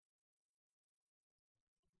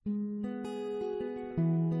One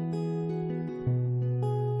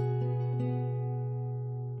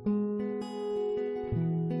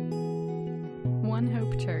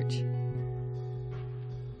Hope Church.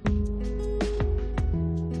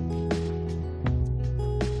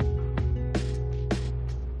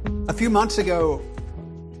 A few months ago,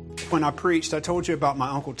 when I preached, I told you about my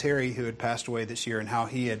Uncle Terry who had passed away this year and how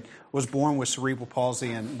he was born with cerebral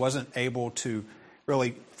palsy and wasn't able to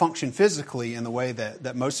really function physically in the way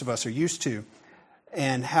that most of us are used to.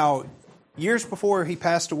 And how years before he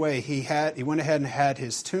passed away, he went ahead and had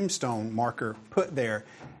his tombstone marker put there.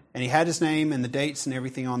 And he had his name and the dates and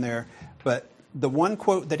everything on there. But the one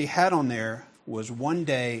quote that he had on there was, "One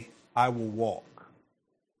day I will walk."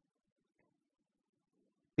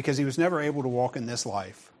 Because he was never able to walk in this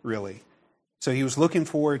life, really. So he was looking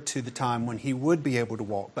forward to the time when he would be able to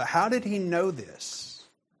walk. But how did he know this?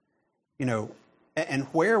 And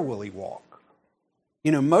where will he walk?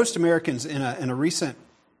 Most Americans in a recent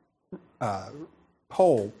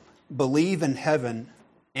poll believe in heaven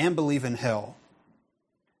and believe in hell.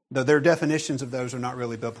 Though their definitions of those are not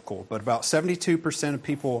really biblical. But about 72% of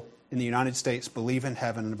people in the United States believe in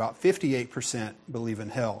heaven and about 58% believe in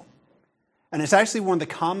hell. And it's actually one of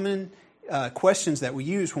the common questions that we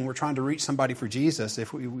use when we're trying to reach somebody for Jesus.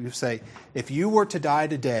 If we say, if you were to die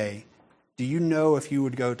today, do you know if you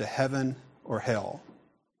would go to heaven or hell?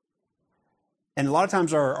 And a lot of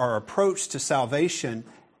times our approach to salvation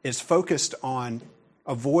is focused on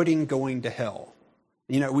avoiding going to hell.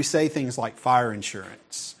 We say things like fire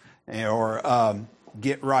insurance or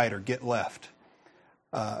get right or get left,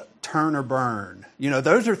 turn or burn.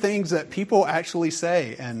 Those are things that people actually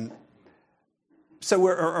say. And so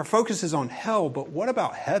our focus is on hell, but what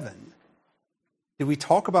about heaven? Do we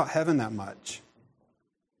talk about heaven that much?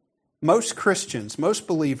 Most Christians, most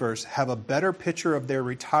believers have a better picture of their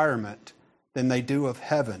retirement than they do of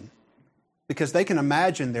heaven because they can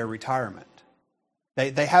imagine their retirement.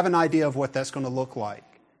 They have an idea of what that's going to look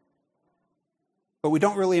like. But we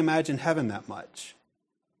don't really imagine heaven that much.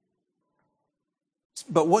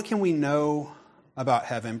 But what can we know about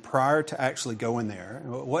heaven prior to actually going there?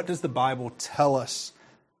 What does the Bible tell us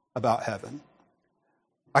about heaven?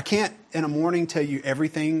 I can't in a morning tell you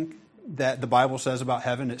everything that the Bible says about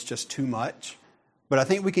heaven. It's just too much. But I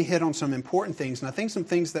think we can hit on some important things, and I think some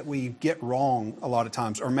things that we get wrong a lot of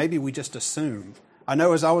times, or maybe we just assume. I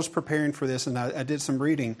know as I was preparing for this and I did some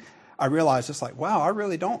reading, I realized it's like, wow, I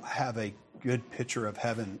really don't have a good picture of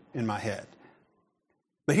heaven in my head.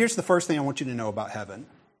 But here's the first thing I want you to know about heaven.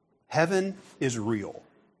 Heaven is real.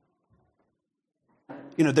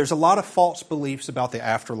 There's a lot of false beliefs about the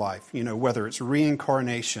afterlife, whether it's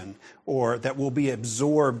reincarnation or that we'll be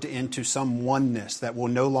absorbed into some oneness, that will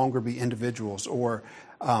no longer be individuals, or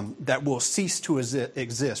that will cease to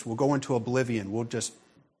exist. We'll go into oblivion. We're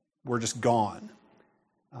just gone.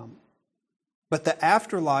 But the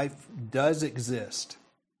afterlife does exist.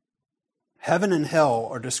 Heaven and hell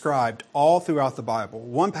are described all throughout the Bible.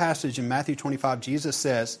 One passage in Matthew 25, Jesus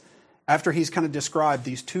says, after he's kind of described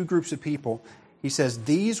these two groups of people, he says,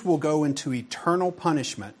 "These will go into eternal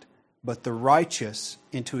punishment, but the righteous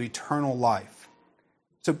into eternal life."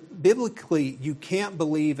 So biblically, you can't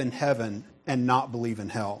believe in heaven and not believe in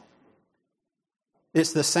hell.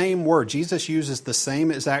 It's the same word. Jesus uses the same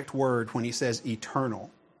exact word when he says eternal.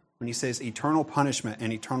 When he says eternal punishment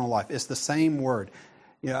and eternal life, it's the same word.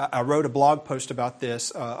 I wrote a blog post about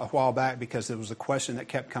this a while back because it was a question that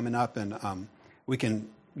kept coming up, and you can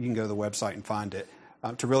go to the website and find it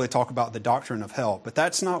to really talk about the doctrine of hell. But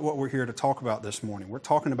that's not what we're here to talk about this morning. We're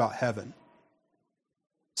talking about heaven.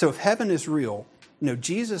 So if heaven is real,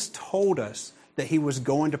 Jesus told us that he was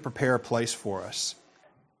going to prepare a place for us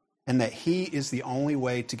and that he is the only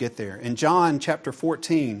way to get there. In John chapter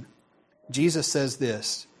 14, Jesus says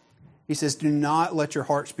this. He says, "Do not let your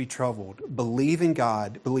hearts be troubled. Believe in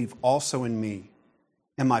God. Believe also in me.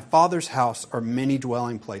 In my Father's house are many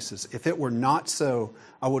dwelling places. If it were not so,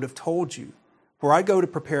 I would have told you. For I go to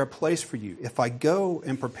prepare a place for you. If I go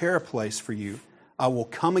and prepare a place for you, I will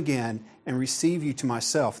come again and receive you to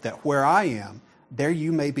myself, that where I am, there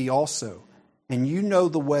you may be also. And you know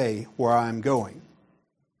the way where I am going."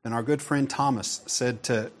 And our good friend Thomas said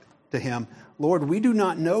to him, "Lord, we do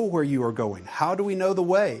not know where you are going. How do we know the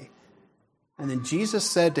way?" And then Jesus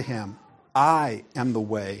said to him, "I am the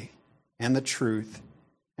way and the truth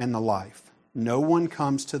and the life. No one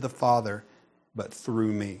comes to the Father but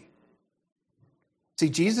through me." See,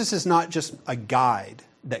 Jesus is not just a guide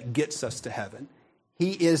that gets us to heaven.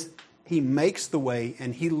 He makes the way,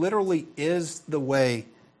 and he literally is the way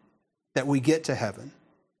that we get to heaven.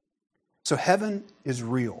 So heaven is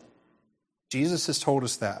real. Jesus has told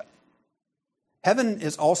us that. Heaven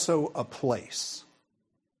is also a place.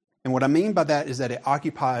 And what I mean by that is that it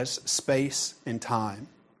occupies space and time.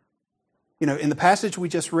 In the passage we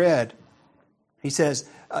just read, he says,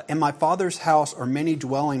 in my Father's house are many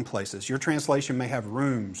dwelling places. Your translation may have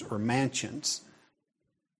rooms or mansions.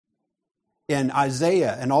 In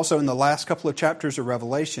Isaiah, and also in the last couple of chapters of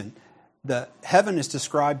Revelation, the heaven is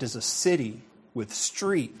described as a city with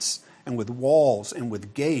streets and with walls and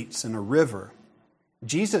with gates and a river.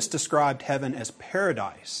 Jesus described heaven as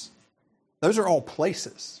paradise. Those are all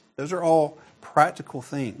places. Those are all practical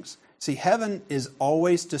things. See, heaven is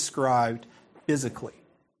always described physically,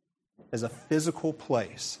 as a physical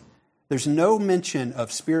place. There's no mention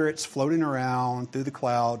of spirits floating around through the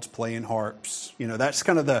clouds playing harps. That's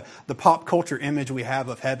kind of the pop culture image we have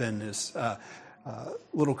of heaven is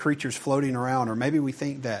little creatures floating around, or maybe we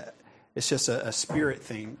think that it's just a spirit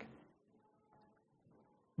thing.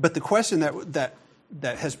 But the question that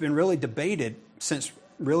has been really debated since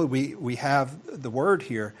really we have the word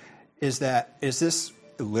here is this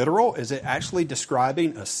literal? Is it actually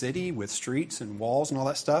describing a city with streets and walls and all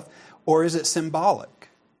that stuff? Or is it symbolic?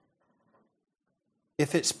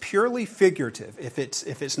 If it's purely figurative, if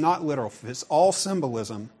it's not literal, if it's all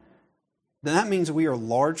symbolism, then that means we are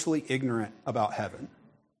largely ignorant about heaven.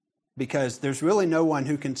 Because there's really no one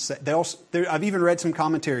who can say, I've even read some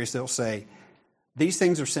commentaries, they'll say, these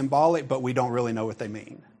things are symbolic, but we don't really know what they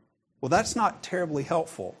mean. Well, that's not terribly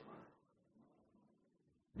helpful.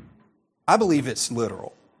 I believe it's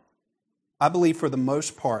literal. I believe for the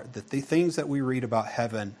most part that the things that we read about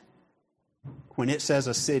heaven, when it says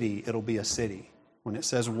a city, it'll be a city. When it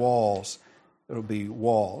says walls, it'll be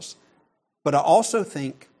walls. But I also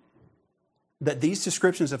think that these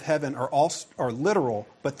descriptions of heaven are literal,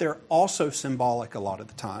 but they're also symbolic a lot of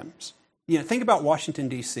the times. Think about Washington,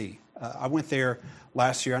 D.C. I went there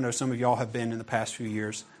last year. I know some of y'all have been in the past few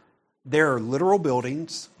years. There are literal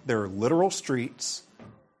buildings, there are literal streets,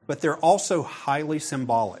 but they're also highly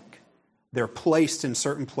symbolic. They're placed in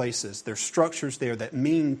certain places. There's structures there that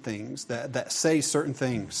mean things, that say certain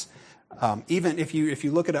things. Even if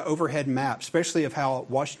you look at an overhead map, especially of how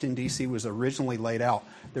Washington, D.C. was originally laid out,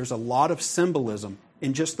 there's a lot of symbolism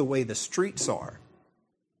in just the way the streets are.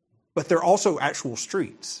 But they're also actual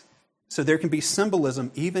streets. So there can be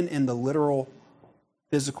symbolism even in the literal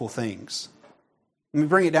physical things. Let me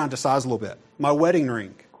bring it down to size a little bit. My wedding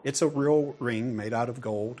ring, it's a real ring made out of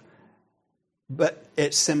gold, but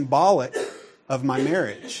it's symbolic of my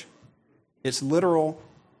marriage. It's literal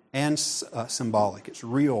and symbolic. It's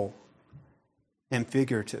real and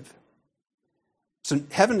figurative. So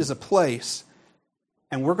heaven is a place,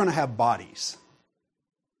 and we're going to have bodies.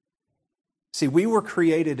 See, we were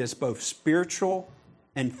created as both spiritual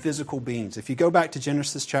and physical beings. If you go back to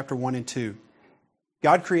Genesis chapter 1 and 2,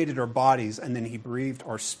 God created our bodies, and then He breathed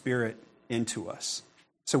our spirit into us.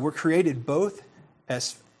 So we're created both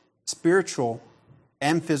as spiritual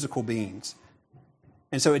and physical beings.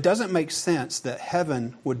 And so it doesn't make sense that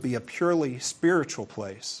heaven would be a purely spiritual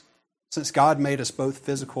place, since God made us both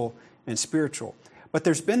physical and spiritual. But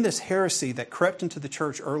there's been this heresy that crept into the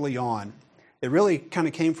church early on. It really kind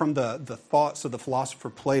of came from the thoughts of the philosopher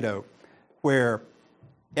Plato, where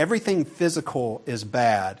everything physical is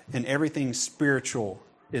bad and everything spiritual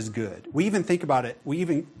is good. We even think about it. We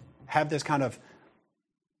even have this kind of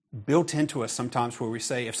built into us sometimes where we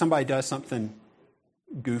say, if somebody does something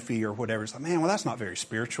goofy or whatever, it's like, man, well, that's not very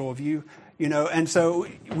spiritual of you. And so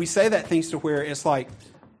we say that things to where it's like,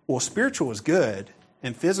 well, spiritual is good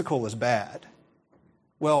and physical is bad.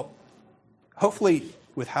 Well, hopefully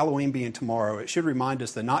with Halloween being tomorrow, it should remind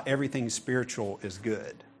us that not everything spiritual is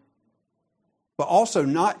good. But also,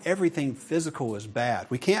 not everything physical is bad.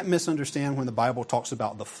 We can't misunderstand when the Bible talks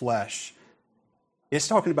about the flesh. It's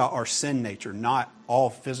talking about our sin nature, not all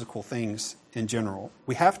physical things in general.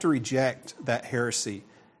 We have to reject that heresy.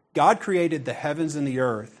 God created the heavens and the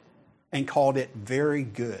earth and called it very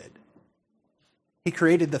good. He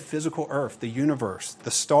created the physical earth, the universe,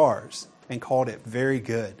 the stars, and called it very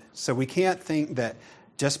good. So we can't think that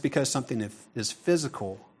just because something is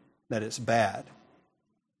physical, that it's bad.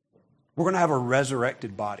 We're going to have a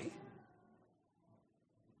resurrected body.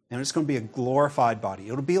 And it's going to be a glorified body.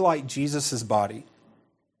 It'll be like Jesus' body.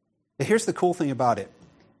 But here's the cool thing about it,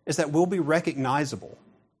 is that we'll be recognizable.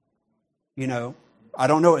 I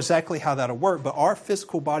don't know exactly how that'll work, but our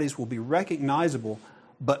physical bodies will be recognizable,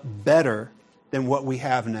 but better than what we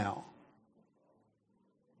have now.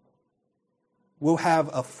 We'll have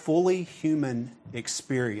a fully human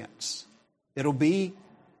experience. It'll be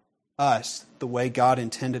us the way God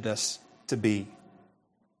intended us to be.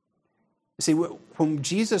 See, when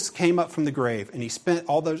Jesus came up from the grave and He spent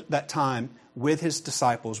all that time with his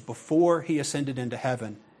disciples before he ascended into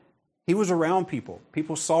heaven. He was around people.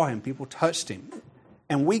 People saw him. People touched him.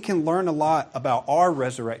 And we can learn a lot about our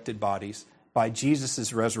resurrected bodies by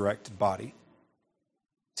Jesus' resurrected body.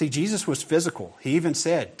 See, Jesus was physical. He even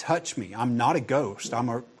said, touch me. I'm not a ghost.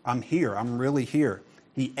 I'm here. I'm really here.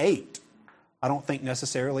 He ate. I don't think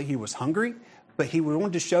necessarily he was hungry, but he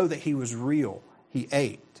wanted to show that he was real. He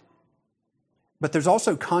ate. But there's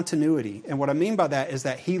also continuity. And what I mean by that is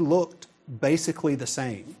that he looked basically the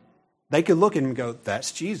same. They could look at him and go,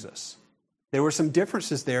 that's Jesus. There were some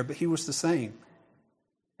differences there, but he was the same.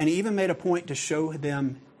 And he even made a point to show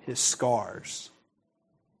them his scars.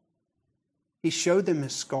 He showed them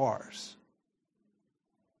his scars.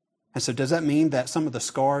 And so does that mean that some of the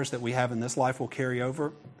scars that we have in this life will carry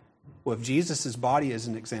over? Well, if Jesus' body is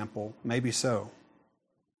an example, maybe so.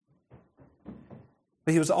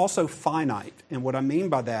 But he was also finite. And what I mean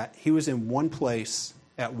by that, he was in one place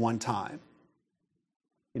at one time.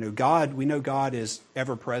 We know God is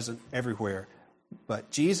ever present everywhere. But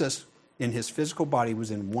Jesus, in his physical body, was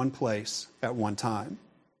in one place at one time.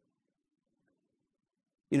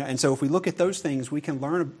 And so if we look at those things, we can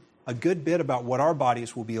learn a good bit about what our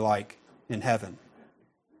bodies will be like in heaven.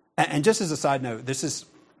 And just as a side note,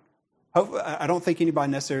 I don't think anybody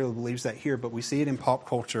necessarily believes that here, but we see it in pop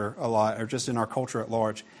culture a lot, or just in our culture at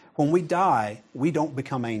large. When we die, we don't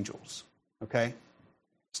become angels, okay?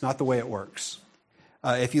 It's not the way it works.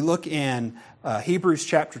 If you look in Hebrews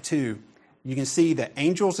chapter 2, you can see that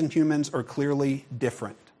angels and humans are clearly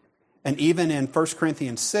different. And even in 1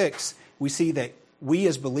 Corinthians 6, we see that we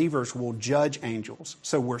as believers will judge angels.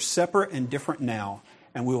 So we're separate and different now,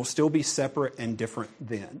 and we will still be separate and different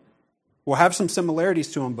then. We'll have some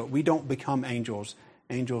similarities to them, but we don't become angels.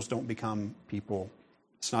 Angels don't become people.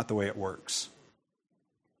 It's not the way it works.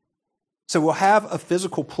 So we'll have a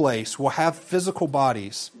physical place. We'll have physical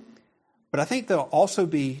bodies. But I think there'll also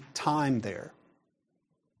be time there.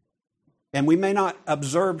 And we may not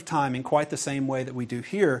observe time in quite the same way that we do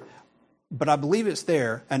here, but I believe it's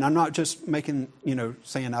there. And I'm not just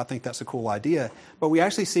saying I think that's a cool idea, but we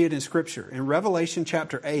actually see it in Scripture. In Revelation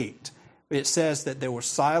chapter 8, it says that there was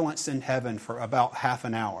silence in heaven for about half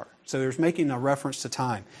an hour. So there's making a reference to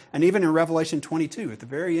time. And even in Revelation 22, at the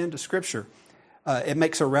very end of Scripture, it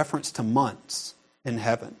makes a reference to months in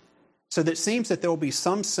heaven. So that it seems that there will be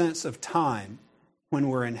some sense of time when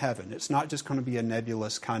we're in heaven. It's not just going to be a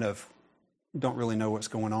nebulous kind of, don't really know what's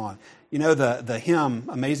going on. The hymn,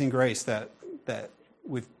 Amazing Grace, that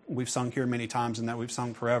we've sung here many times and that we've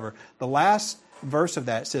sung forever. The last verse of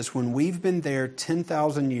that says, when we've been there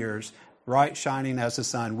 10,000 years, bright shining as the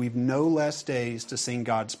sun, we've no less days to sing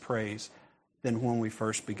God's praise than when we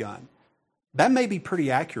first begun. That may be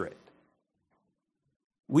pretty accurate.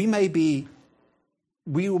 We may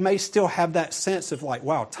still have that sense of like,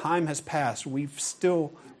 wow, time has passed.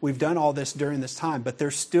 We've done all this during this time, but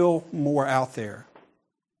there's still more out there.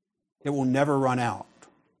 It will never run out.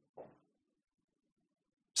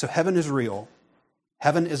 So heaven is real.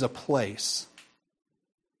 Heaven is a place.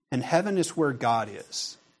 And heaven is where God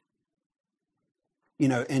is.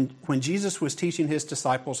 And when Jesus was teaching his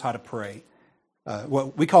disciples how to pray,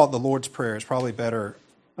 what we call it the Lord's Prayer is probably better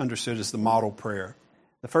understood as the model prayer.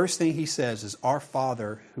 The first thing he says is, our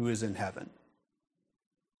Father who is in heaven.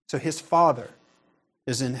 So his Father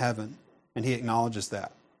is in heaven, and he acknowledges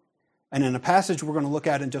that. And in a passage we're going to look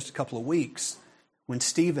at in just a couple of weeks, when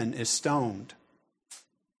Stephen is stoned,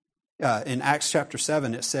 in Acts chapter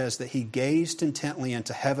 7, it says that he gazed intently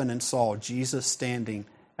into heaven and saw Jesus standing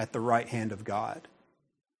at the right hand of God.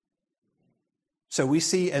 So we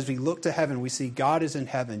see, as we look to heaven, we see God is in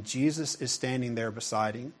heaven. Jesus is standing there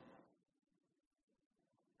beside him.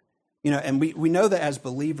 And we know that as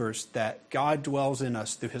believers that God dwells in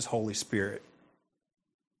us through his Holy Spirit.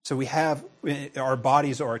 So we have, our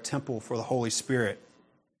bodies are a temple for the Holy Spirit.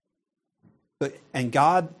 And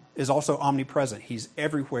God is also omnipresent. He's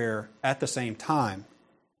everywhere at the same time.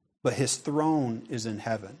 But his throne is in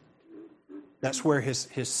heaven. That's where his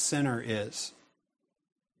center is.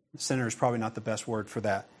 Center is probably not the best word for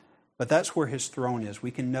that. But that's where his throne is.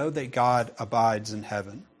 We can know that God abides in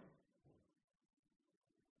heaven.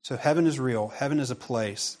 So heaven is real. Heaven is a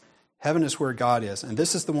place. Heaven is where God is. And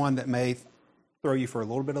this is the one that may throw you for a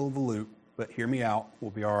little bit of a loop, but hear me out.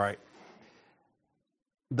 We'll be all right.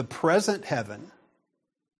 The present heaven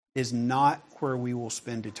is not where we will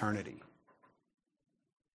spend eternity.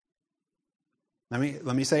 Let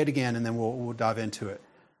me say it again, and then we'll dive into it.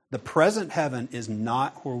 The present heaven is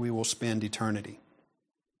not where we will spend eternity.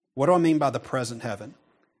 What do I mean by the present heaven?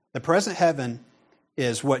 The present heaven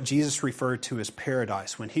is what Jesus referred to as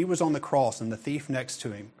paradise. When he was on the cross and the thief next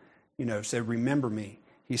to him, said, remember me.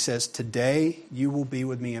 He says, today you will be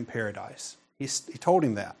with me in paradise. He told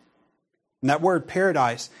him that. And that word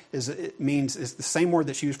paradise is the same word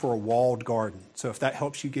that's used for a walled garden. So if that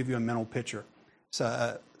helps you give you a mental picture, it's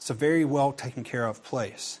a very well taken care of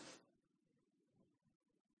place.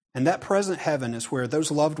 And that present heaven is where those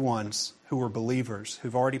loved ones who were believers,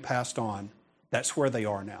 who've already passed on, that's where they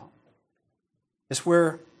are now. It's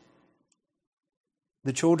where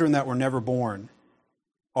the children that were never born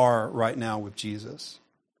are right now with Jesus.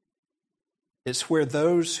 It's where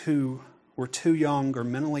those who were too young or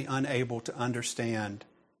mentally unable to understand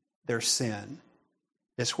their sin,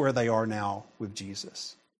 it's where they are now with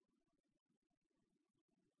Jesus.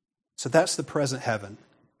 So that's the present heaven.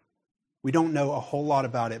 We don't know a whole lot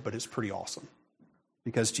about it, but it's pretty awesome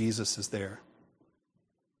because Jesus is there.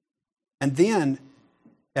 And then,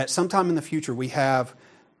 at some time in the future, we have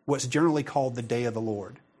what's generally called the Day of the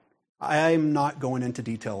Lord. I'm not going into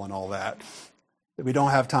detail on all that. We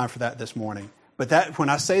don't have time for that this morning. But that, when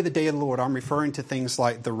I say the Day of the Lord, I'm referring to things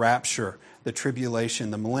like the rapture, the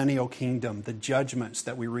tribulation, the millennial kingdom, the judgments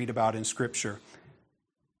that we read about in Scripture.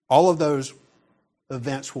 All of those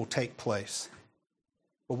events will take place.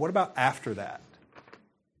 But what about after that?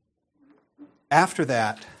 After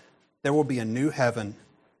that, there will be a new heaven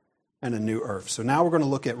and a new earth. So now we're going to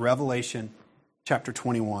look at Revelation chapter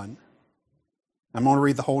 21. I'm going to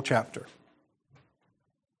read the whole chapter.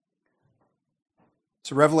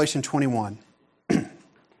 So Revelation 21.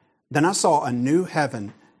 Then I saw a new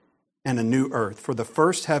heaven and a new earth, for the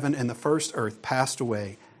first heaven and the first earth passed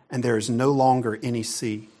away, and there is no longer any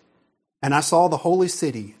sea. And I saw the holy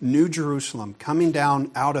city, New Jerusalem, coming down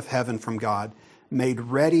out of heaven from God, made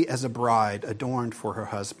ready as a bride adorned for her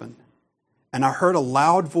husband. And I heard a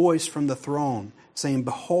loud voice from the throne saying,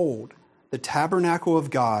 behold, the tabernacle of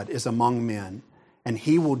God is among men, and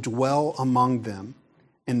he will dwell among them,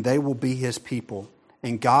 and they will be his people,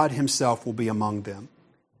 and God himself will be among them.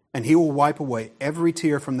 And he will wipe away every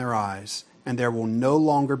tear from their eyes, and there will no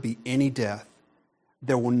longer be any death.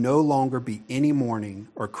 There will no longer be any mourning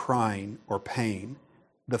or crying or pain.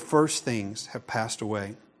 The first things have passed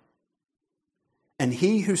away. And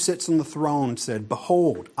he who sits on the throne said,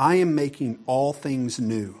 behold, I am making all things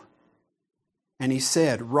new. And he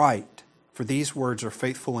said, write, for these words are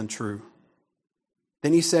faithful and true.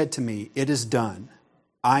 Then he said to me, it is done.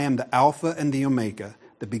 I am the Alpha and the Omega,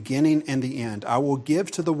 the beginning and the end. I will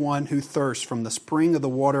give to the one who thirsts from the spring of the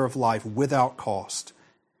water of life without cost.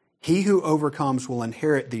 He who overcomes will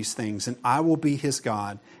inherit these things, and I will be his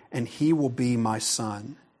God, and he will be my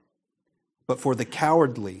son. But for the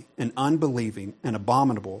cowardly and unbelieving and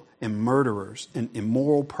abominable and murderers and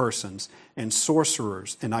immoral persons and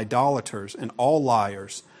sorcerers and idolaters and all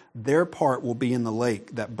liars, their part will be in the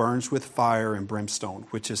lake that burns with fire and brimstone,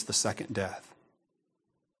 which is the second death.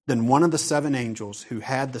 Then one of the seven angels who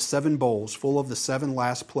had the seven bowls full of the seven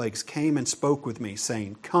last plagues came and spoke with me,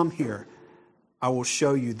 saying, come here, I will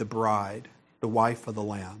show you the bride, the wife of the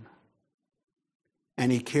Lamb.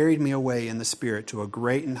 And he carried me away in the Spirit to a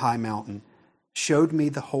great and high mountain, showed me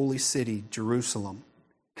the holy city, Jerusalem,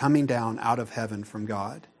 coming down out of heaven from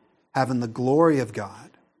God, having the glory of God.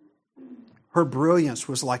 Her brilliance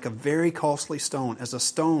was like a very costly stone, as a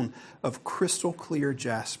stone of crystal clear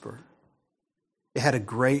jasper. It had a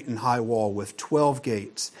great and high wall with 12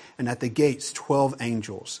 gates, and at the gates 12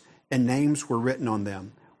 angels, and names were written on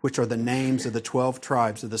them, which are the names of the 12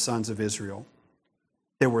 tribes of the sons of Israel.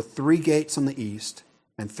 There were 3 gates on the east,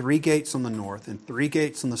 and 3 gates on the north, and 3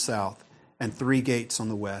 gates on the south, and 3 gates on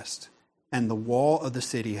the west. And the wall of the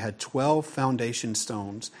city had 12 foundation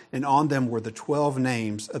stones, and on them were the 12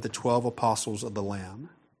 names of the 12 apostles of the Lamb.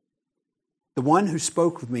 The one who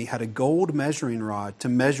spoke with me had a gold measuring rod to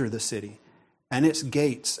measure the city, and its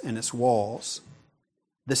gates and its walls.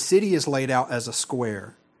 The city is laid out as a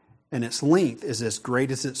square, and its length is as great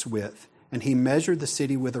as its width. And he measured the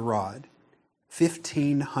city with a rod,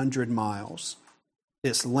 1,500 miles.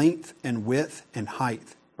 Its length and width and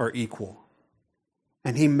height are equal.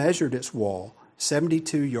 And he measured its wall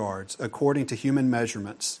 72 yards according to human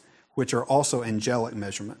measurements, which are also angelic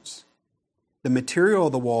measurements. The material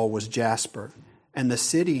of the wall was jasper, and the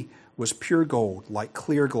city was pure gold, like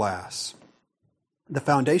clear glass. The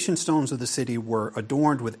foundation stones of the city were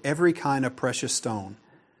adorned with every kind of precious stone.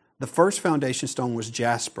 The first foundation stone was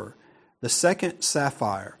jasper, the second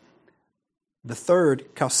sapphire, the third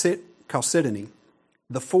chalcedony,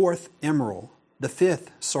 the fourth emerald, the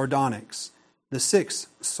fifth sardonyx, the sixth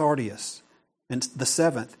sardius, and the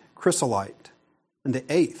seventh chrysolite, and the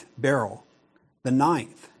eighth beryl, the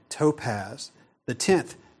ninth topaz, the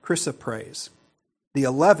 10th chrysoprase, the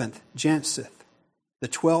 11th jacinth, the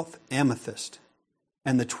 12th amethyst,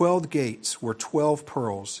 And the 12 gates were 12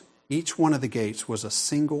 pearls. Each one of the gates was a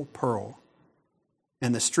single pearl.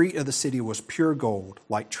 And the street of the city was pure gold,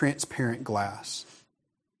 like transparent glass.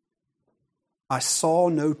 I saw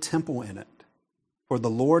no temple in it, for the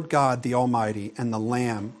Lord God, the Almighty, and the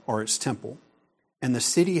Lamb are its temple. And the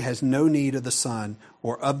city has no need of the sun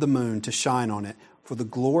or of the moon to shine on it, for the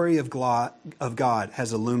glory of God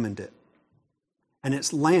has illumined it. And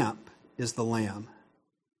its lamp is the Lamb.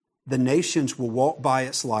 The nations will walk by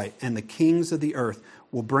its light, and the kings of the earth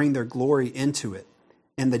will bring their glory into it.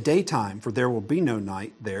 In the daytime, for there will be no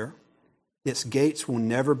night there, its gates will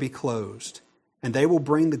never be closed, and they will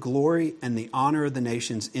bring the glory and the honor of the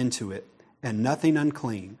nations into it, and nothing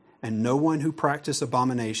unclean, and no one who practices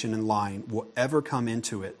abomination and lying will ever come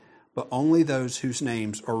into it, but only those whose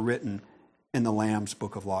names are written in the Lamb's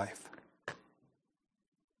book of life.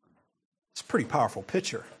 It's a pretty powerful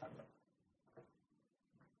picture.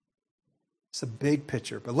 It's a big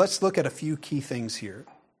picture, but let's look at a few key things here.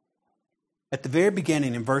 At the very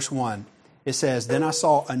beginning, in verse 1, it says, "Then I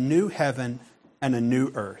saw a new heaven and a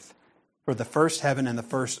new earth, for the first heaven and the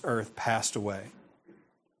first earth passed away."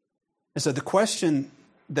 And so the question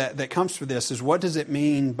that comes for this is, what does it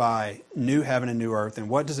mean by new heaven and new earth, and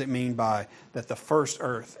what does it mean by that the first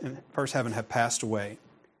earth and first heaven have passed away?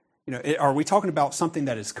 Are we talking about something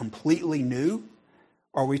that is completely new?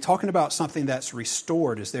 Are we talking about something that's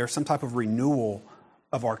restored? Is there some type of renewal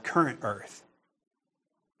of our current earth?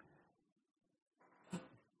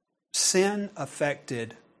 Sin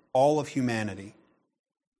affected all of humanity,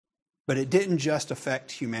 but it didn't just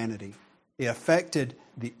affect humanity. It affected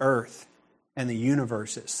the earth and the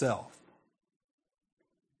universe itself.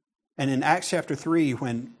 And in Acts chapter 3,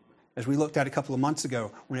 as we looked at a couple of months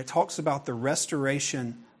ago, when it talks about the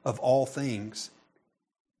restoration of all things,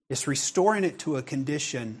 it's restoring it to a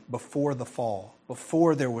condition before the fall,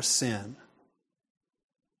 before there was sin.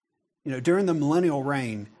 During the millennial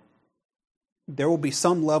reign, there will be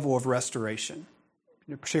some level of restoration,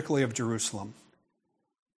 particularly of Jerusalem.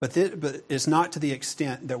 But it's not to the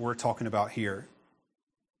extent that we're talking about here.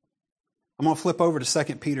 I'm going to flip over to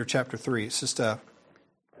 2 Peter chapter 3. It's just a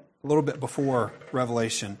little bit before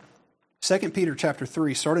Revelation. 2 Peter chapter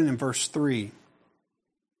 3, starting in verse 3,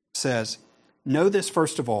 says, "Know this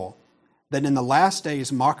first of all, that in the last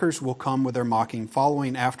days mockers will come with their mocking,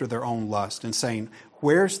 following after their own lust, and saying,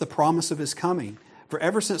 'Where's the promise of his coming?' For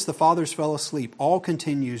ever since the fathers fell asleep, all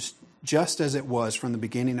continues just as it was from the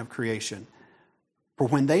beginning of creation. For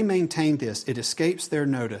when they maintain this, it escapes their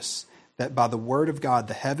notice that by the word of God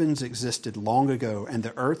the heavens existed long ago, and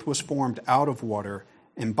the earth was formed out of water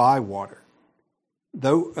and by water,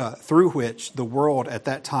 through which the world at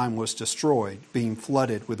that time was destroyed, being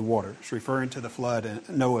flooded with water." It's referring to the flood and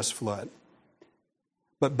Noah's flood.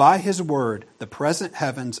 "But by his word, the present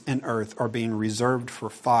heavens and earth are being reserved for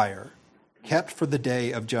fire, kept for the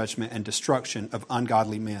day of judgment and destruction of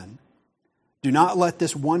ungodly men. Do not let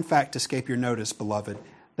this one fact escape your notice, beloved,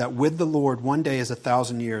 that with the Lord 1 day is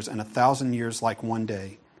 1,000 years, and 1,000 years like 1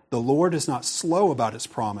 day. The Lord is not slow about his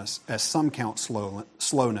promise, as some count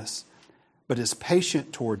slowness, but is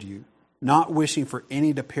patient toward you, not wishing for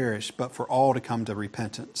any to perish, but for all to come to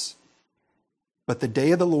repentance. But the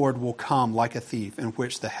day of the Lord will come like a thief, in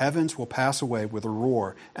which the heavens will pass away with a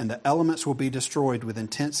roar, and the elements will be destroyed with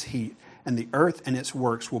intense heat, and the earth and its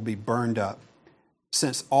works will be burned up.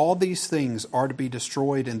 Since all these things are to be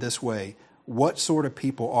destroyed in this way, what sort of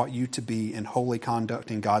people ought you to be in holy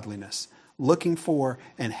conduct and godliness, looking for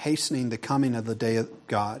and hastening the coming of the day of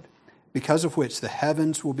God, because of which the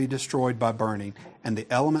heavens will be destroyed by burning, and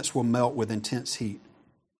the elements will melt with intense heat?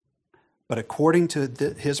 But according to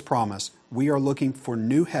his promise, we are looking for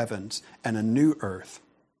new heavens and a new earth,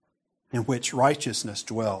 in which righteousness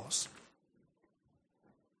dwells."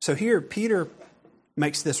 So here, Peter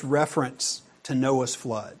makes this reference to Noah's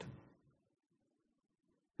flood.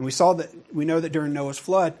 And we know that during Noah's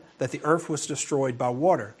flood that the earth was destroyed by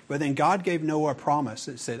water. But then God gave Noah a promise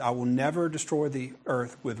that said, "I will never destroy the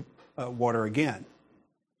earth with water again."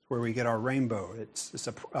 It's where we get our rainbow. It's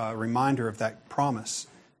a reminder of that promise.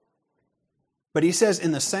 But he says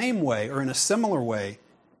in the same way, or in a similar way,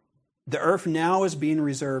 the earth now is being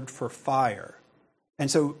reserved for fire. And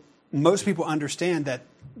so most people understand that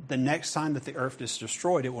the next time that the earth is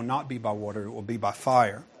destroyed, it will not be by water, it will be by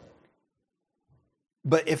fire.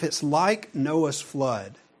 But if it's like Noah's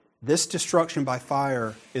flood, this destruction by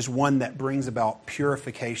fire is one that brings about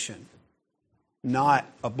purification, not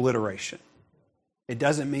obliteration. It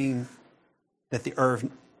doesn't mean that the earth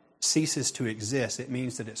ceases to exist. It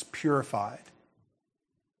means that it's purified.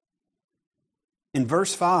 In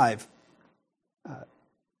verse 5,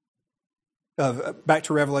 back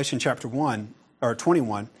to Revelation chapter 1, or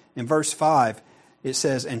 21, in verse 5, it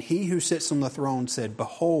says, "And he who sits on the throne said,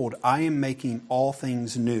 'Behold, I am making all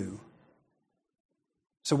things new.'"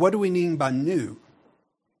 So what do we mean by new?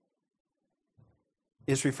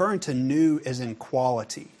 It's referring to new as in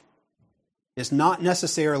quality. It's not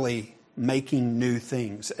necessarily making new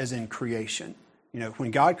things as in creation.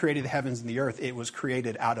 When God created the heavens and the earth, it was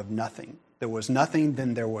created out of nothing. There was nothing,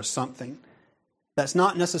 then there was something. That's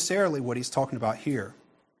not necessarily what he's talking about here.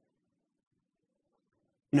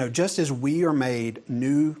 Just as we are made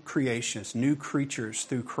new creations, new creatures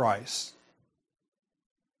through Christ,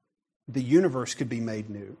 the universe could be made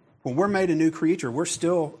new. When we're made a new creature, we're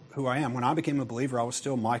still who I am. When I became a believer, I was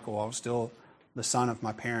still Michael. I was still the son of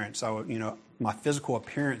my parents. My physical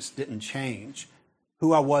appearance didn't change.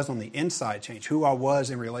 Who I was on the inside changed. Who I was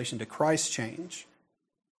in relation to Christ changed.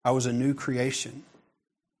 I was a new creation.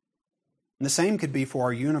 And the same could be for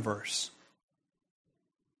our universe.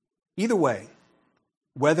 Either way,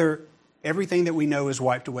 whether everything that we know is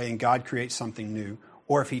wiped away and God creates something new,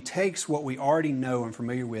 or if he takes what we already know and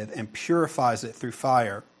familiar with and purifies it through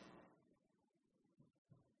fire,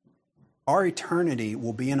 our eternity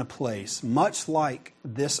will be in a place much like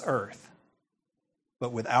this earth,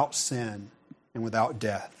 but without sin and without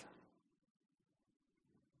death.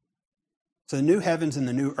 So the new heavens and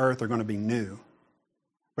the new earth are going to be new,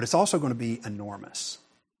 but it's also going to be enormous.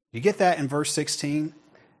 You get that in verse 16?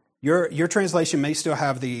 Your translation may still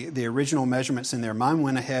have the original measurements in there. Mine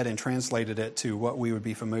went ahead and translated it to what we would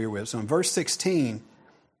be familiar with. So in verse 16,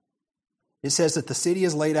 it says that the city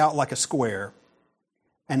is laid out like a square,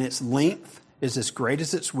 and its length is as great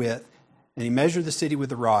as its width. And he measured the city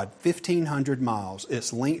with a rod, 1,500 miles.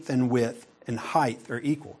 Its length and width and height are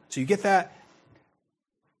equal. So you get that?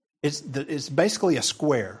 It's basically a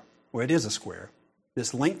square. Well, it is a square.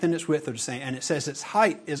 Its length and its width are the same. And it says its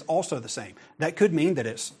height is also the same. That could mean that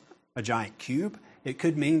it's a giant cube. It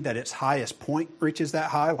could mean that its highest point reaches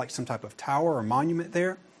that high, like some type of tower or monument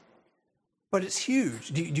there. But it's huge.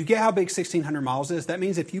 Do you get how big 1,600 miles is? That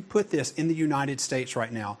means if you put this in the United States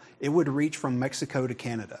right now, it would reach from Mexico to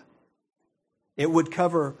Canada. It would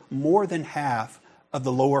cover more than half of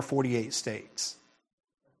the lower 48 states.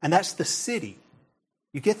 And that's the city.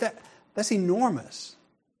 You get that? That's enormous.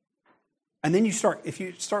 And then if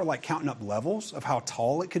you start like counting up levels of how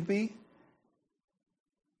tall it could be,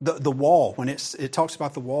 the wall, when it talks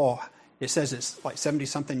about the wall, it says it's like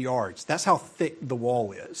 70-something yards. That's how thick the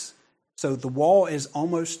wall is. So the wall is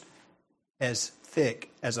almost as thick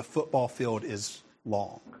as a football field is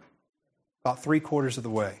long, about 3/4 of the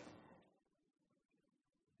way.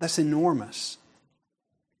 That's enormous.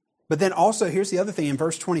 But then also, here's the other thing. In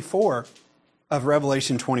verse 24 of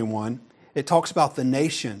Revelation 21, it talks about the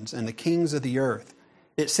nations and the kings of the earth.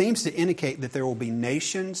 It seems to indicate that there will be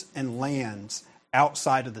nations and lands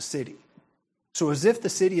outside of the city. So as if the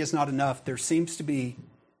city is not enough, there seems to be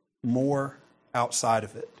more outside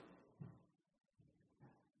of it.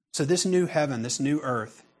 So this new heaven, this new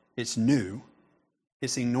earth, it's new,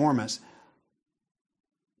 it's enormous,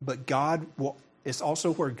 but it's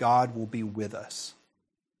also where God will be with us.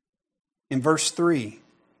 In verse 3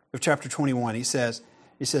 of chapter 21, he says,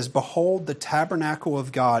 "Behold, the tabernacle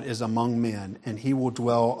of God is among men, and he will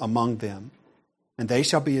dwell among them. And they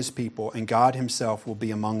shall be his people, and God himself will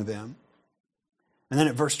be among them." And then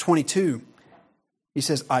at verse 22, he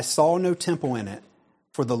says, "I saw no temple in it,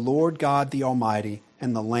 for the Lord God the Almighty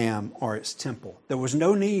and the Lamb are its temple." There was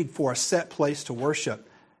no need for a set place to worship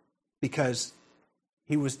because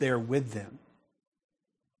he was there with them.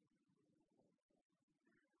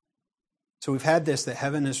 So we've had this, that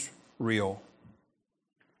heaven is real.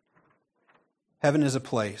 Heaven is a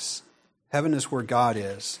place. Heaven is where God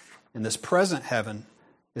is. And this present heaven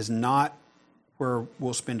is not where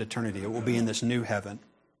we'll spend eternity. It will be in this new heaven.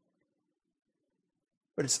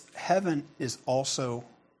 But heaven is also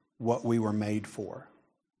what we were made for.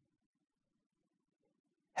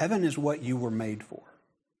 Heaven is what you were made for.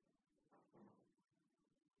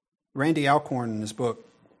 Randy Alcorn in his book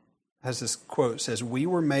has this quote. It says, "We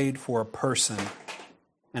were made for a person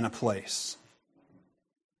and a place."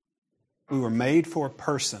 We were made for a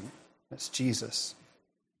person, that's Jesus.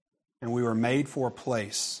 And we were made for a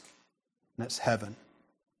place, and that's heaven.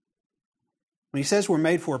 When he says we're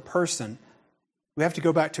made for a person, we have to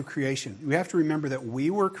go back to creation. We have to remember that we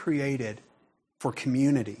were created for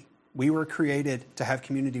community. We were created to have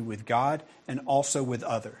community with God and also with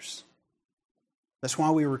others. That's why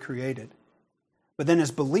we were created. But then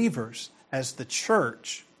as believers, as the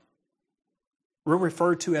church, we're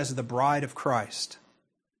referred to as the bride of Christ.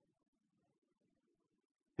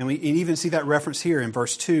 And we even see that reference here in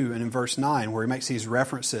verse 2 and in verse 9, where he makes these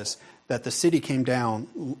references that the city came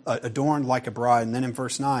down adorned like a bride. And then in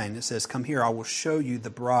verse 9 it says, "Come here, I will show you the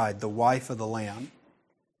bride, the wife of the Lamb."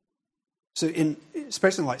 So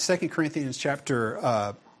especially in like 2 Corinthians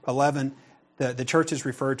chapter 11, the church is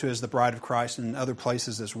referred to as the bride of Christ, and in other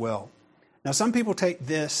places as well. Now some people take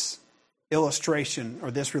this illustration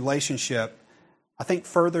or this relationship, I think,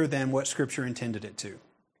 further than what Scripture intended it to.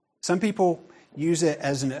 Some people use it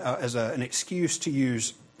as an excuse to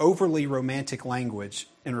use overly romantic language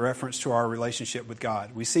in reference to our relationship with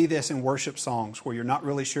God. We see this in worship songs where you're not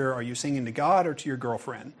really sure, are you singing to God or to your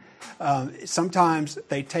girlfriend? Sometimes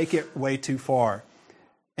they take it way too far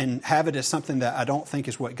and have it as something that I don't think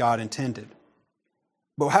is what God intended.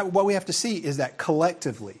 But what we have to see is that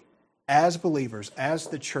collectively, as believers, as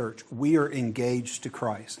the church, we are engaged to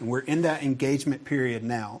Christ. And we're in that engagement period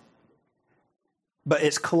now. But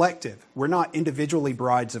it's collective. We're not individually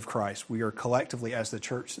brides of Christ. We are collectively, as the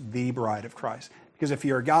church, the bride of Christ. Because if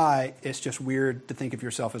you're a guy, it's just weird to think of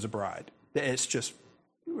yourself as a bride. It's just,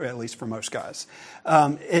 at least for most guys.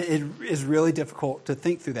 It is really difficult to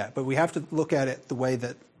think through that. But we have to look at it the way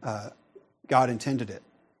that God intended it.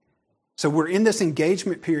 So we're in this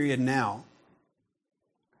engagement period now.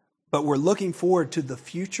 But we're looking forward to the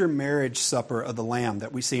future marriage supper of the Lamb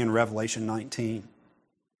that we see in Revelation 19.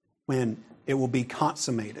 When it will be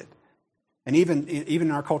consummated. And even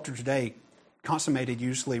in our culture today, consummated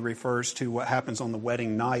usually refers to what happens on the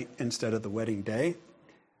wedding night instead of the wedding day.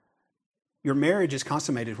 Your marriage is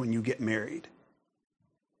consummated when you get married.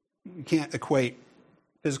 You can't equate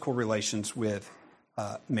physical relations with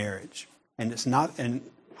marriage. And it's not. And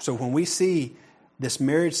so when we see this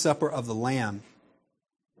marriage supper of the Lamb,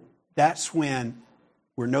 that's when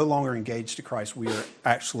we're no longer engaged to Christ. We are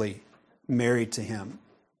actually married to Him.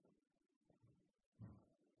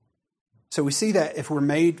 So we see that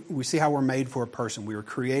we see how we're made for a person. We were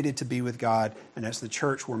created to be with God, and as the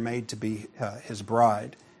church, we're made to be His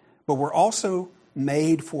bride. But we're also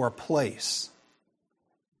made for a place.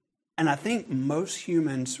 And I think most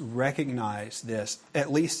humans recognize this,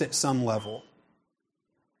 at least at some level.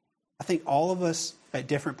 I think all of us at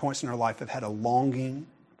different points in our life have had a longing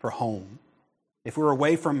for home. If we're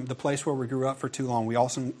away from the place where we grew up for too long, we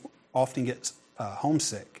also often get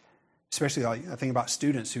homesick. Especially, I think about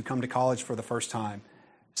students who come to college for the first time.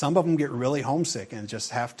 Some of them get really homesick and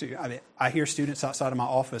just have to. I hear students outside of my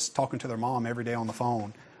office talking to their mom every day on the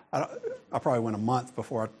phone. I probably went a month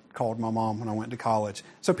before I called my mom when I went to college.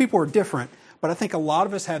 So people are different, but I think a lot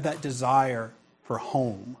of us have that desire for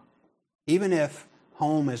home, even if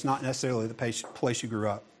home is not necessarily the place you grew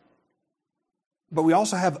up. But we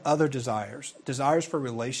also have other desires for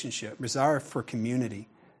relationship, desire for community.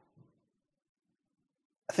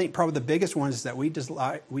 I think probably the biggest one is that we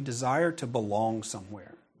desire to belong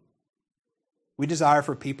somewhere. We desire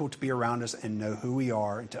for people to be around us and know who we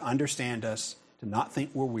are and to understand us, to not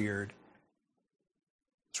think we're weird.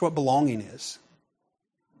 That's what belonging is.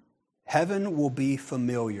 Heaven will be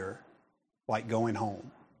familiar like going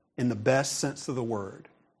home, in the best sense of the word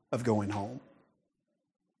of going home.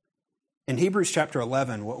 In Hebrews chapter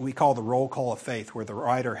 11, what we call the roll call of faith, where the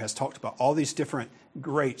writer has talked about all these different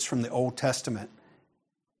greats from the Old Testament,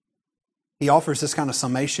 he offers this kind of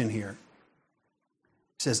summation here.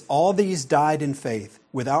 He says, "All these died in faith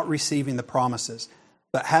without receiving the promises,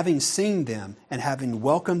 but having seen them and having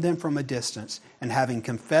welcomed them from a distance and having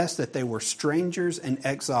confessed that they were strangers and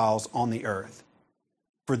exiles on the earth.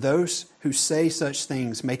 For those who say such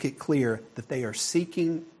things make it clear that they are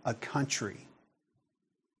seeking a country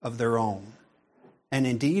of their own. And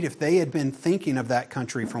indeed, if they had been thinking of that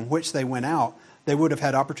country from which they went out, they would have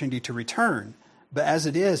had opportunity to return. But as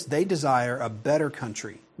it is, they desire a better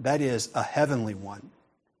country, that is, a heavenly one.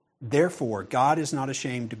 Therefore, God is not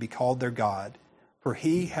ashamed to be called their God, for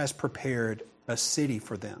He has prepared a city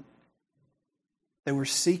for them." They were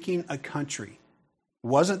seeking a country. It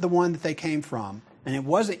wasn't the one that they came from, and it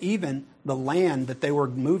wasn't even the land that they were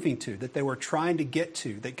moving to, that they were trying to get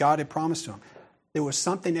to, that God had promised to them. There was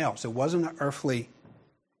something else. It wasn't an earthly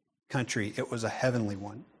country. It was a heavenly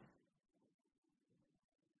one.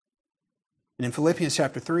 And in Philippians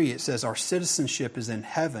chapter 3, it says, "Our citizenship is in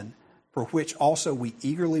heaven, for which also we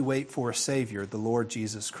eagerly wait for a Savior, the Lord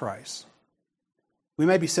Jesus Christ." We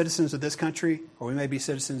may be citizens of this country, or we may be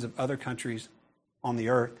citizens of other countries on the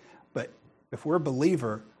earth, but if we're a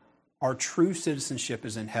believer, our true citizenship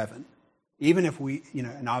is in heaven. Even if we,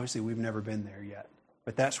 and obviously we've never been there yet,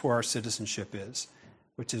 but that's where our citizenship is,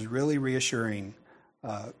 which is really reassuring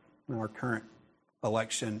in our current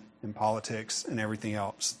election and politics and everything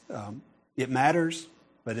else. It matters,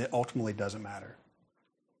 but it ultimately doesn't matter.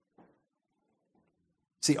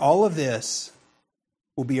 See, all of this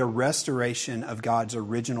will be a restoration of God's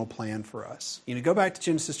original plan for us. Go back to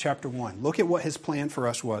Genesis chapter 1. Look at what his plan for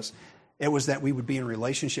us was. It was that we would be in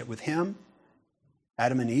relationship with him.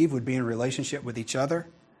 Adam and Eve would be in relationship with each other.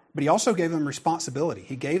 But he also gave them responsibility.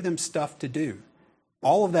 He gave them stuff to do.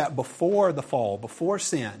 All of that before the fall, before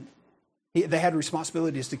sin. They had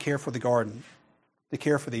responsibilities to care for the garden, to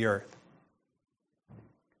care for the earth.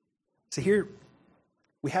 So here,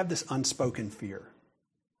 we have this unspoken fear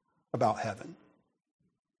about heaven.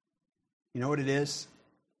 You know what it is?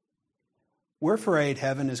 We're afraid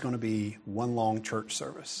heaven is going to be one long church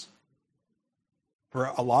service. For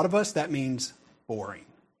a lot of us, that means boring.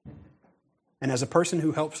 And as a person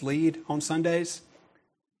who helps lead on Sundays,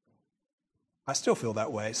 I still feel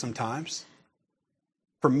that way sometimes.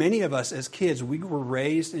 For many of us as kids, we were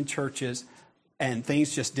raised in churches and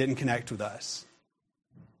things just didn't connect with us.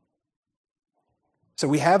 So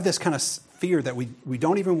we have this kind of fear that we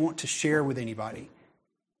don't even want to share with anybody.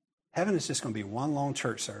 Heaven is just going to be one long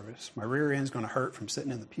church service. My rear end's going to hurt from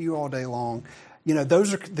sitting in the pew all day long.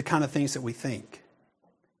 Those are the kind of things that we think.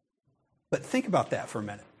 But think about that for a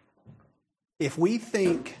minute. If we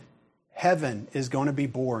think heaven is going to be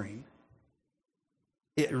boring,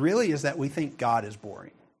 it really is that we think God is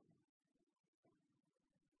boring.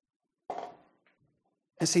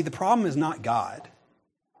 And see, the problem is not God.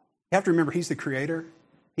 You have to remember, he's the creator.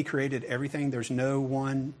 He created everything. There's no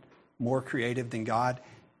one more creative than God.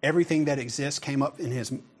 Everything that exists came up in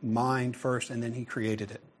his mind first, and then he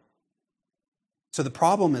created it. So the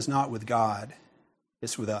problem is not with God,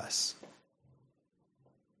 it's with us.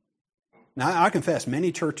 Now, I confess,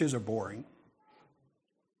 many churches are boring.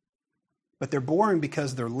 But they're boring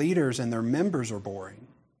because their leaders and their members are boring.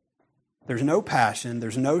 There's no passion.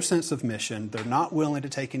 There's no sense of mission. They're not willing to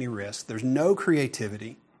take any risks. There's no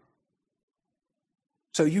creativity.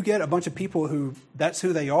 So you get a bunch of people who, that's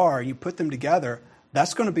who they are, and you put them together,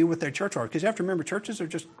 that's going to be what their church are. Because you have to remember, churches are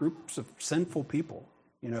just groups of sinful people.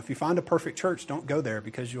 If you find a perfect church, don't go there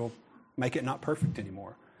because you'll make it not perfect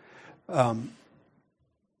anymore. But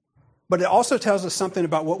it also tells us something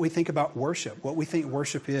about what we think about worship, what we think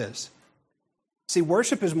worship is. See,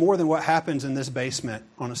 worship is more than what happens in this basement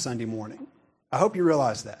on a Sunday morning. I hope you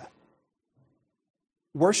realize that.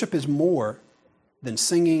 Worship is more than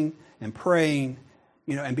singing and praying,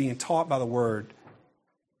 and being taught by the Word.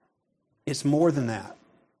 It's more than that.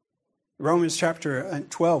 Romans chapter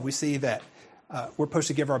 12, we see that we're supposed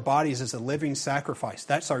to give our bodies as a living sacrifice.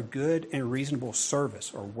 That's our good and reasonable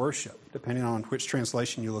service or worship, depending on which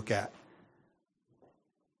translation you look at.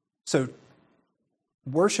 So,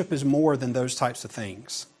 worship is more than those types of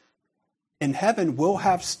things. In heaven, we'll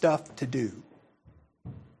have stuff to do.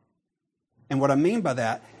 And what I mean by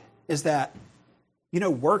that is that,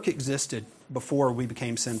 work existed before we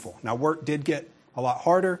became sinful. Now, work did get a lot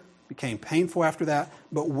harder, became painful after that,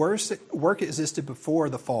 but work existed before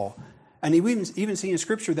the fall. And we even see in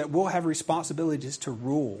Scripture that we'll have responsibilities to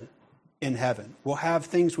rule in heaven. We'll have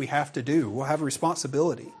things we have to do. We'll have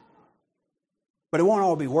responsibility. But it won't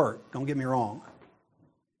all be work, don't get me wrong.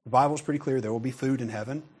 The Bible's pretty clear. There will be food in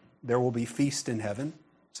heaven. There will be feast in heaven.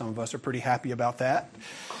 Some of us are pretty happy about that.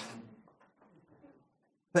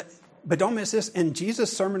 But don't miss this. In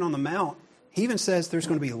Jesus' Sermon on the Mount, he even says there's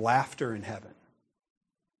going to be laughter in heaven.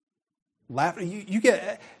 Laughter. You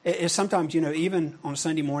get it's sometimes, even on a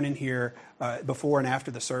Sunday morning here, before and after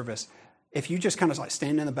the service, if you just kind of like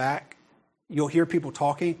stand in the back, you'll hear people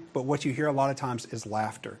talking, but what you hear a lot of times is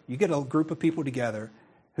laughter. You get a group of people together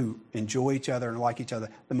who enjoy each other and like each other.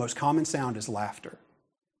 The most common sound is laughter.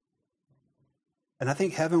 And I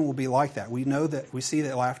think heaven will be like that. We see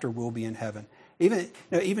that laughter will be in heaven.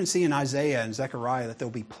 Even see in Isaiah and Zechariah that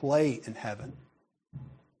there'll be play in heaven.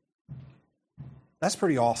 That's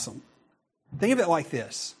pretty awesome. Think of it like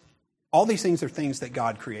this. All these things are things that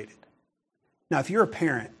God created. Now, if you're a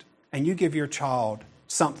parent and you give your child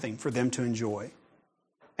something for them to enjoy,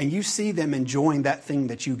 and you see them enjoying that thing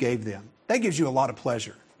that you gave them, that gives you a lot of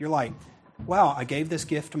pleasure. You're like, wow, I gave this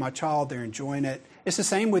gift to my child, they're enjoying it. It's the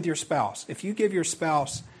same with your spouse. If you give your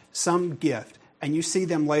spouse some gift and you see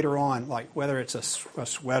them later on, like whether it's a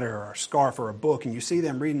sweater or a scarf or a book, and you see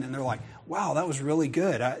them reading and they're like, wow, that was really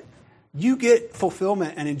good. You get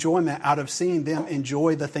fulfillment and enjoyment out of seeing them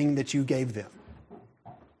enjoy the thing that you gave them.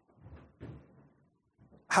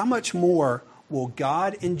 How much more will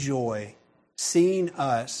God enjoy seeing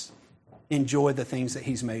us enjoy the things that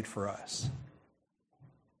He's made for us?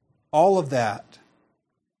 All of that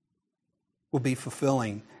will be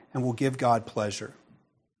fulfilling and will give God pleasure.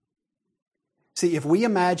 See, if we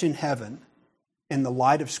imagine heaven in the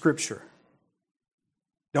light of Scripture,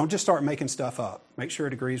 don't just start making stuff up. Make sure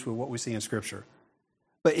it agrees with what we see in Scripture.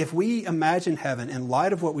 But if we imagine heaven in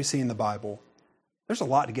light of what we see in the Bible, there's a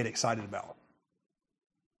lot to get excited about.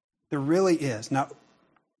 There really is. Now,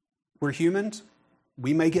 we're humans.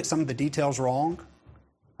 We may get some of the details wrong.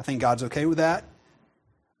 I think God's okay with that.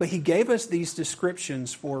 But he gave us these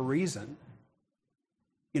descriptions for a reason.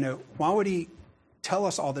 Why would he tell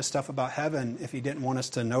us all this stuff about heaven if he didn't want us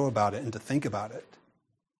to know about it and to think about it?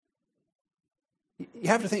 You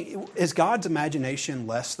have to think, is God's imagination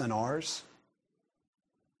less than ours?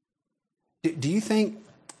 Do you think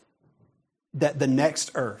that the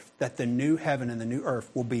next earth, that the new heaven and the new earth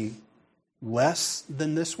will be less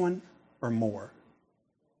than this one or more?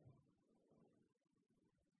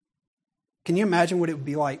 Can you imagine what it would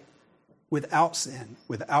be like without sin,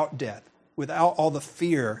 without death, without all the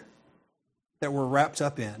fear that we're wrapped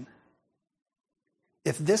up in?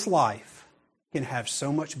 If this life can have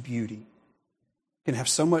so much beauty, can have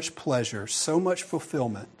so much pleasure, so much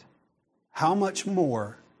fulfillment, how much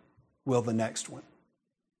more will the next one?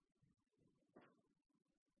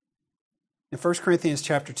 In 1 Corinthians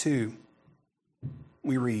chapter 2,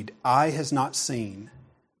 we read, "Eye has not seen,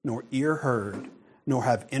 nor ear heard, nor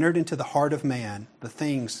have entered into the heart of man the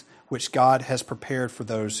things which God has prepared for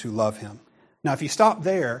those who love him." Now, if you stop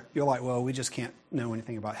there, you're like, well, we just can't know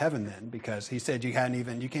anything about heaven then, because he said you can't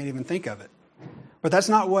even think of it. But that's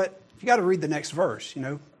not what, you got to read the next verse,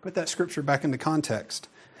 put that scripture back into context.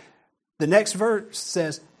 The next verse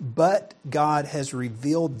says, "But God has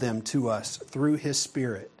revealed them to us through his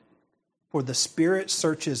Spirit. For the Spirit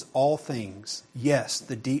searches all things, yes,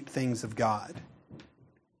 the deep things of God."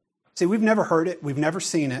 See, we've never heard it. We've never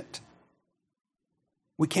seen it.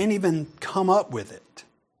 We can't even come up with it.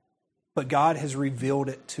 But God has revealed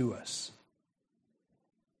it to us.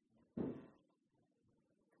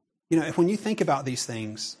 When you think about these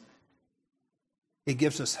things, it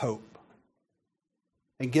gives us hope.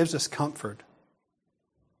 It gives us comfort.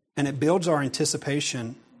 And it builds our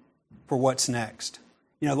anticipation for what's next.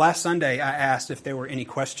 Last Sunday I asked if there were any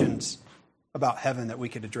questions about heaven that we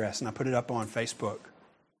could address, and I put it up on Facebook.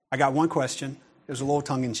 I got one question. It was a little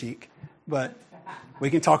tongue-in-cheek, but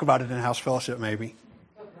we can talk about it in house fellowship maybe.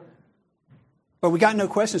 But we got no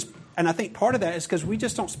questions, and I think part of that is because we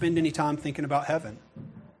just don't spend any time thinking about heaven.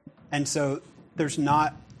 And so there's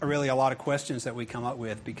not really a lot of questions that we come up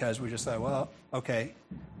with because we just say, well, okay,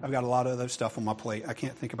 I've got a lot of other stuff on my plate. I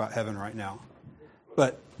can't think about heaven right now.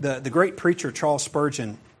 But the great preacher Charles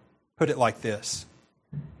Spurgeon put it like this.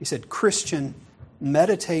 He said, "Christian,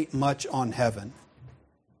 meditate much on heaven.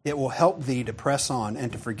 It will help thee to press on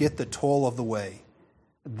and to forget the toil of the way.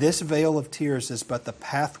 This vale of tears is but the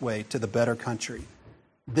pathway to the better country.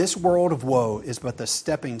 This world of woe is but the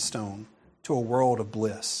stepping stone to a world of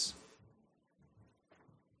bliss."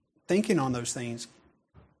 Thinking on those things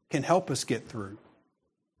can help us get through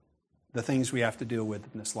the things we have to deal with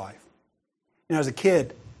in this life. As a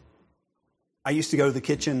kid, I used to go to the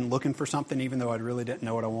kitchen looking for something even though I really didn't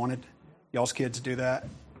know what I wanted. Y'all's kids do that?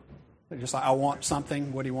 They're just like, I want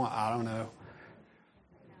something. What do you want? I don't know.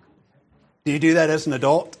 Do you do that as an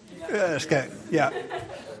adult? Yeah.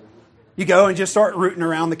 You go and just start rooting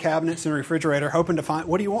around the cabinets and the refrigerator hoping to find,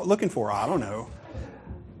 what do you want? Looking for? I don't know.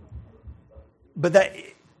 But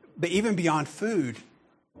even beyond food,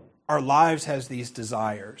 our lives has these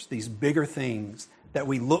desires, these bigger things that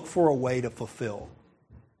we look for a way to fulfill.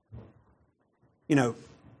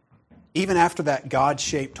 Even after that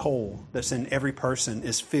God-shaped hole that's in every person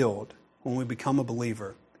is filled when we become a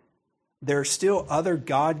believer, there are still other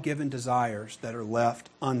God-given desires that are left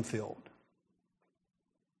unfilled.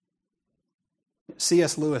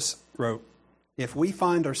 C.S. Lewis wrote, "If we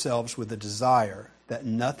find ourselves with a desire that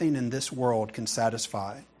nothing in this world can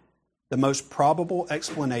satisfy, the most probable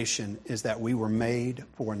explanation is that we were made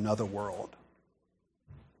for another world."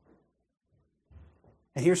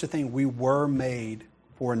 And here's the thing, we were made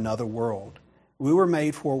for another world. We were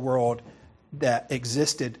made for a world that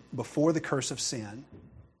existed before the curse of sin,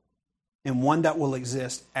 and one that will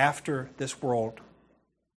exist after this world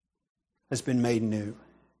has been made new.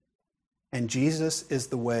 And Jesus is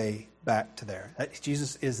the way back to there.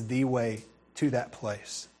 Jesus is the way to that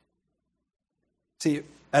place. See,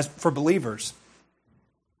 as for believers,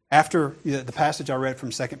 after the passage I read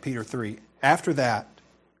from 2 Peter 3, after that,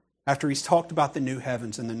 after he's talked about the new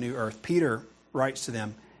heavens and the new earth, Peter writes to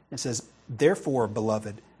them and says, "Therefore,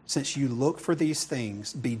 beloved, since you look for these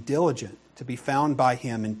things, be diligent to be found by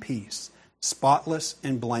him in peace, spotless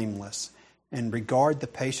and blameless, and regard the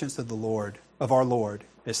patience of our Lord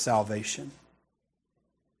as salvation."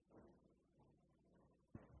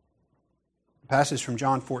 The passage from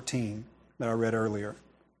John 14 that I read earlier,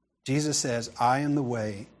 Jesus says, "I am the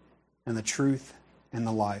way and the truth and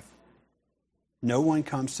the life. No one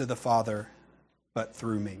comes to the Father but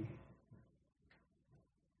through me.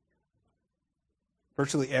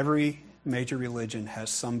 Virtually every major religion has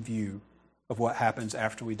some view of what happens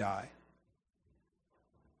after we die.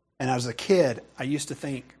 And as a kid, I used to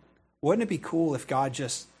think, wouldn't it be cool if God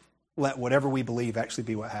just let whatever we believe actually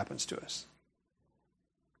be what happens to us?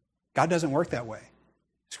 God doesn't work that way.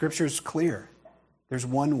 Scripture is clear. There's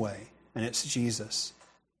one way, and it's Jesus.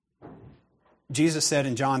 Jesus said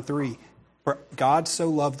in John 3, "For God so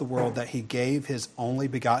loved the world that he gave his only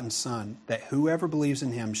begotten Son, that whoever believes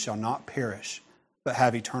in him shall not perish, but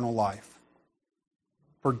have eternal life.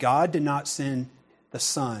 For God did not send the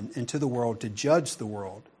Son into the world to judge the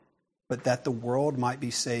world, but that the world might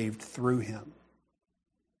be saved through him."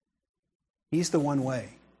 He's the one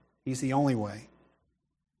way. He's the only way.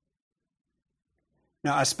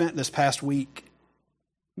 Now, I spent this past week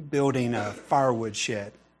building a firewood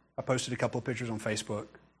shed. I posted a couple of pictures on Facebook.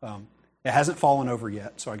 It hasn't fallen over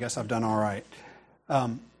yet, so I guess I've done all right.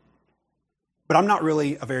 But I'm not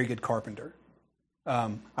really a very good carpenter.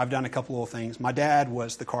 I've done a couple of things. My dad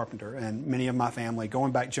was the carpenter, and many of my family,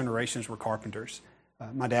 going back generations, were carpenters.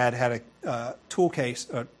 My dad had a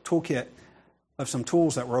toolkit of some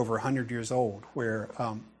tools that were over 100 years old, where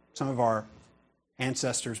some of our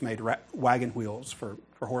ancestors made wagon wheels for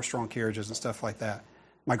horse-drawn carriages and stuff like that.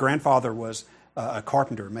 My grandfather was a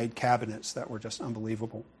carpenter, made cabinets that were just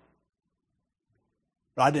unbelievable.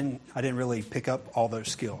 But I didn't really pick up all those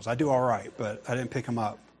skills. I do all right, but I didn't pick them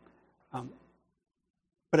up.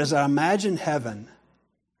 But as I imagine heaven,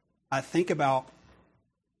 I think about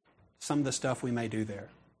some of the stuff we may do there.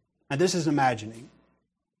 And this is imagining.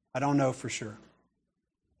 I don't know for sure.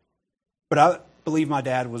 But I believe my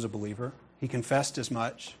dad was a believer. He confessed as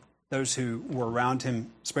much. Those who were around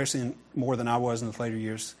him, especially more than I was in the later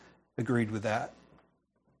years, agreed with that.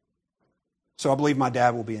 So I believe my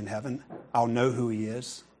dad will be in heaven. I'll know who he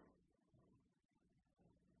is.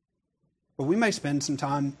 But we may spend some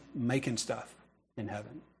time making stuff in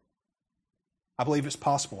heaven. I believe it's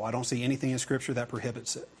possible. I don't see anything in Scripture that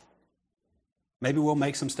prohibits it. Maybe we'll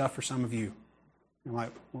make some stuff for some of you. You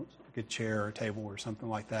might want a good chair or a table or something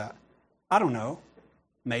like that. I don't know.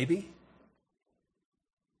 Maybe.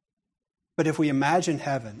 But if we imagine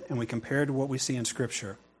heaven and we compare it to what we see in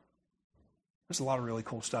Scripture, there's a lot of really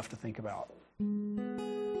cool stuff to think about.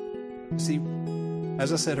 See,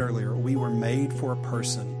 as I said earlier, we were made for a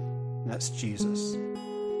person, and that's Jesus.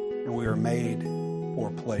 And we were made for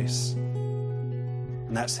a place,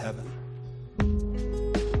 and that's heaven.